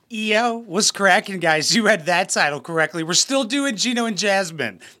EO was cracking, guys. You read that title correctly. We're still doing Gino and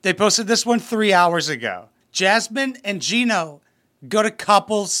Jasmine. They posted this one 3 hours ago. Jasmine and Gino go to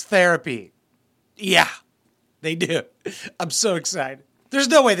couples therapy. Yeah, they do. I'm so excited. There's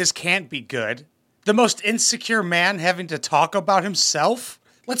no way this can't be good. The most insecure man having to talk about himself?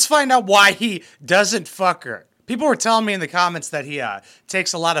 Let's find out why he doesn't fuck her. People were telling me in the comments that he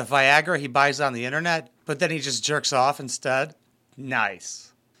takes a lot of Viagra he buys on the internet, but then he just jerks off instead.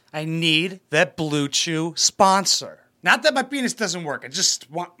 Nice. I need that Blue Chew sponsor. Not that my penis doesn't work. I just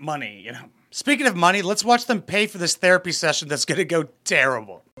want money, you know. Speaking of money, let's watch them pay for this therapy session that's going to go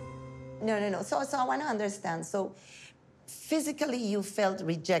terrible. No. So I want to understand. So physically you felt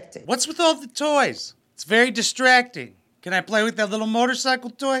rejected. What's with all the toys? It's very distracting. Can I play with that little motorcycle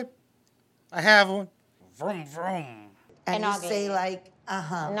toy? I have one. Vroom, vroom. And you ugly. say like,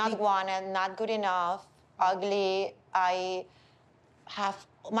 Not wanted, not good enough, ugly. I have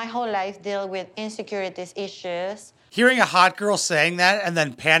my whole life deal with insecurities issues. Hearing a hot girl saying that and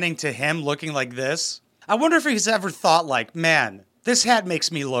then panning to him looking like this, I wonder if he's ever thought like, man, this hat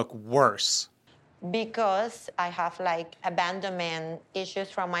makes me look worse. Because I have like abandonment issues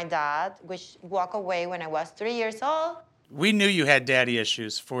from my dad, which walked away when I was 3 years old. We knew you had daddy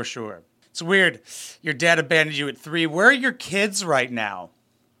issues, for sure. It's weird. Your dad abandoned you at 3. Where are your kids right now?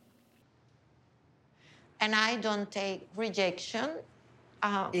 And I don't take rejection.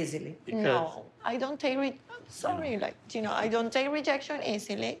 easily. No, I don't take I don't take rejection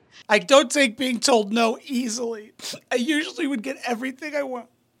easily. I don't take being told no easily. I usually would get everything I want.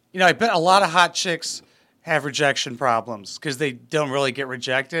 You know, I bet a lot of hot chicks have rejection problems because they don't really get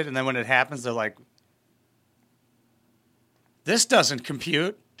rejected. And then when it happens, they're like, this doesn't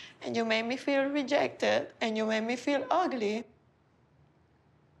compute. And you made me feel rejected, and you made me feel ugly.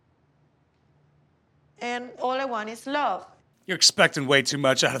 And all I want is love. You're expecting way too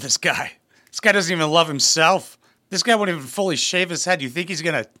much out of this guy. This guy doesn't even love himself. This guy won't even fully shave his head. You think he's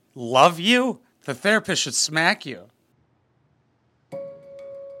gonna love you? The therapist should smack you.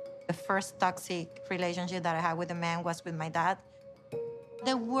 The first toxic relationship that I had with a man was with my dad.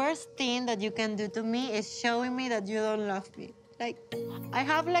 The worst thing that you can do to me is showing me that you don't love me. Like, I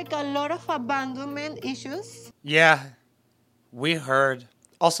have like a lot of abandonment issues. Yeah, we heard.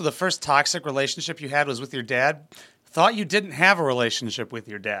 Also, the first toxic relationship you had was with your dad. Thought you didn't have a relationship with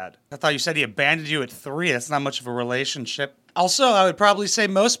your dad. I thought you said he abandoned you at 3. That's not much of a relationship. Also, I would probably say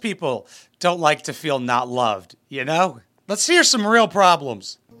most people don't like to feel not loved, you know? Let's hear some real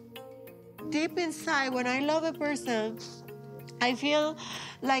problems. Deep inside, when I love a person, I feel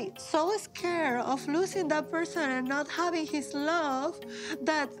like so scared of losing that person and not having his love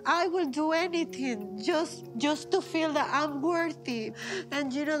that I will do anything just to feel that I'm worthy.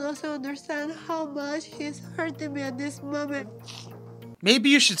 And Gino doesn't understand how much he's hurting me at this moment. Maybe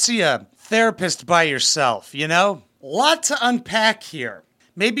you should see a therapist by yourself, you know? A lot to unpack here.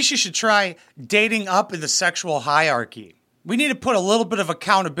 Maybe she should try dating up in the sexual hierarchy. We need to put a little bit of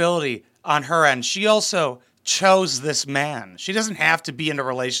accountability on her end. She also chose this man. She doesn't have to be in a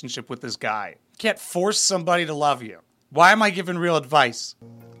relationship with this guy. You can't force somebody to love you. Why am I giving real advice?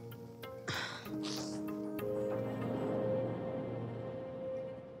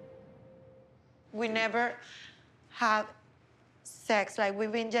 We never have sex. Like,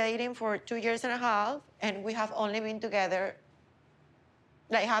 we've been dating for 2 years and a half, and we have only been together,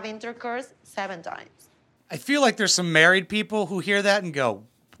 like, have intercourse 7 times. I feel like there's some married people who hear that and go,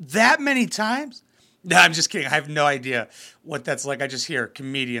 that many times? No, I'm just kidding. I have no idea what that's like. I just hear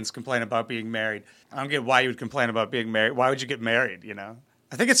comedians complain about being married. I don't get why you would complain about being married. Why would you get married, you know?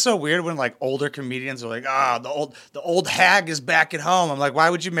 I think it's so weird when, like, older comedians are like, the old hag is back at home. I'm like,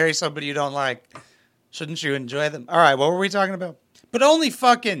 why would you marry somebody you don't like? Shouldn't you enjoy them? All right, what were we talking about? But only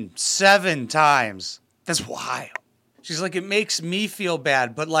fucking 7 times. That's wild. She's like, it makes me feel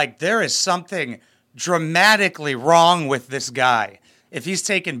bad, but, like, there is something dramatically wrong with this guy. If he's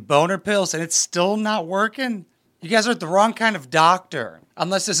taking boner pills and it's still not working, you guys are the wrong kind of doctor.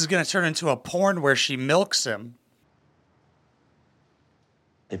 Unless this is going to turn into a porn where she milks him.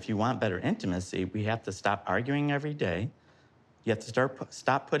 If you want better intimacy, we have to stop arguing every day. You have to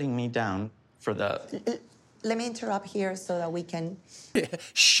stop putting me down for the... Let me interrupt here so that we can...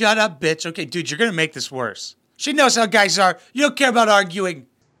 Shut up, bitch. Okay, dude, you're going to make this worse. She knows how guys are. You don't care about arguing.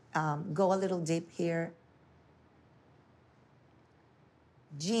 Go a little deep here.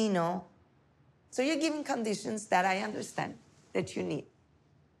 Gino, so you're giving conditions that I understand that you need.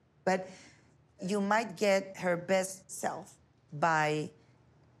 But you might get her best self by,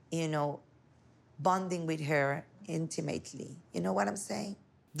 bonding with her intimately. You know what I'm saying?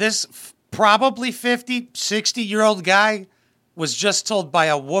 This probably 50, 60-year-old guy was just told by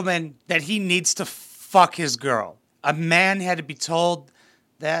a woman that he needs to fuck his girl. A man had to be told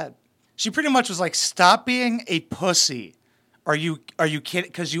that. She pretty much was like, stop being a pussy. Are you kidding?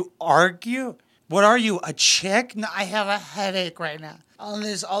 Because you argue? What are you, a chick? No, I have a headache right now. All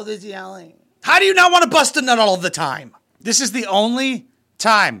this yelling. How do you not want to bust a nut all the time? This is the only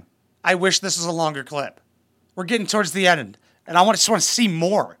time I wish this was a longer clip. We're getting towards the end, and I just want to see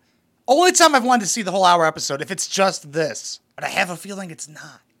more. Only time I've wanted to see the whole hour episode, if it's just this. But I have a feeling it's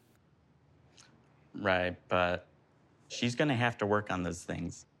not. Right, but she's going to have to work on those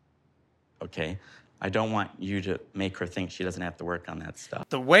things. Okay? I don't want you to make her think she doesn't have to work on that stuff.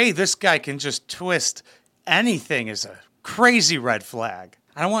 The way this guy can just twist anything is a crazy red flag.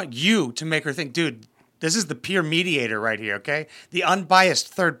 I don't want you to make her think, dude, this is the peer mediator right here, okay? The unbiased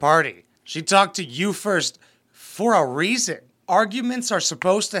third party. She talked to you first for a reason. Arguments are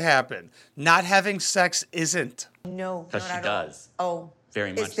supposed to happen. Not having sex isn't. No, Because not she at all. does. Oh,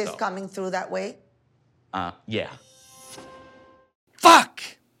 Very much is this so. coming through that way? Yeah. Fuck!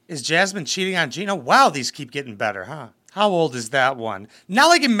 Is Jasmine cheating on Gino? Wow, these keep getting better, huh? How old is that one? Not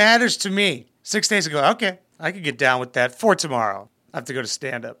like it matters to me. 6 days ago, okay, I could get down with that. For tomorrow, I have to go to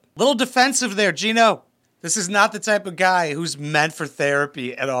stand-up. Little defensive there, Gino. This is not the type of guy who's meant for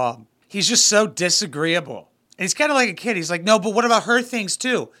therapy at all. He's just so disagreeable. And he's kind of like a kid. He's like, no, but what about her things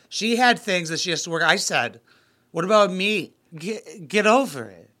too? She had things that she has to work. I said, what about me? Get over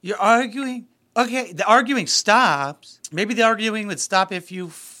it. You're arguing? Okay, the arguing stops. Maybe the arguing would stop if you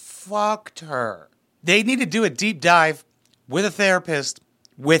fucked her. They need to do a deep dive with a therapist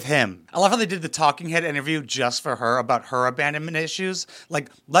with him. I love how they did the talking head interview just for her about her abandonment issues.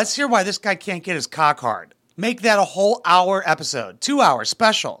 Like, let's hear why this guy can't get his cock hard. Make that a whole hour episode, 2 hours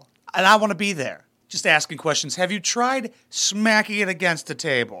special. And I want to be there. Just asking questions. Have you tried smacking it against a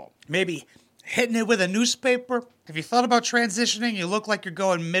table? Maybe hitting it with a newspaper? Have you thought about transitioning? You look like you're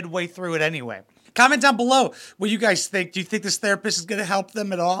going midway through it anyway. Comment down below what you guys think. Do you think this therapist is going to help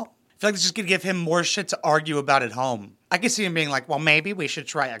them at all? I feel like it's just going to give him more shit to argue about at home. I can see him being like, well, maybe we should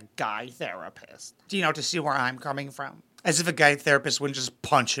try a guy therapist. To see where I'm coming from. As if a guy therapist wouldn't just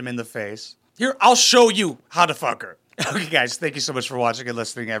punch him in the face. Here, I'll show you how to fuck her. Okay, guys, thank you so much for watching and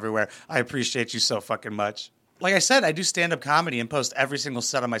listening everywhere. I appreciate you so fucking much. Like I said, I do stand-up comedy and post every single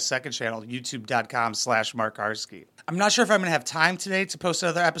set on my second channel, youtube.com/Mark Harski. I'm not sure if I'm going to have time today to post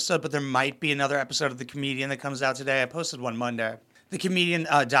another episode, but there might be another episode of The Comedian that comes out today. I posted one Monday. The Comedian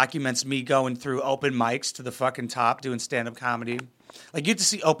documents me going through open mics to the fucking top, doing stand-up comedy. Like, you get to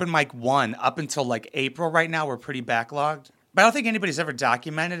see open mic 1 up until, like, April right now. We're pretty backlogged. But I don't think anybody's ever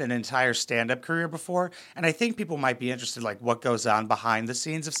documented an entire stand-up career before, and I think people might be interested, like, what goes on behind the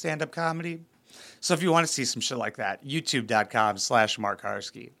scenes of stand-up comedy. So if you want to see some shit like that, youtube.com/Mark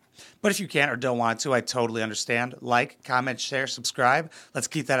Harski. But if you can't or don't want to, I totally understand. Like, comment, share, subscribe. Let's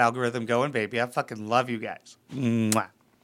keep that algorithm going, baby. I fucking love you guys. Mwah.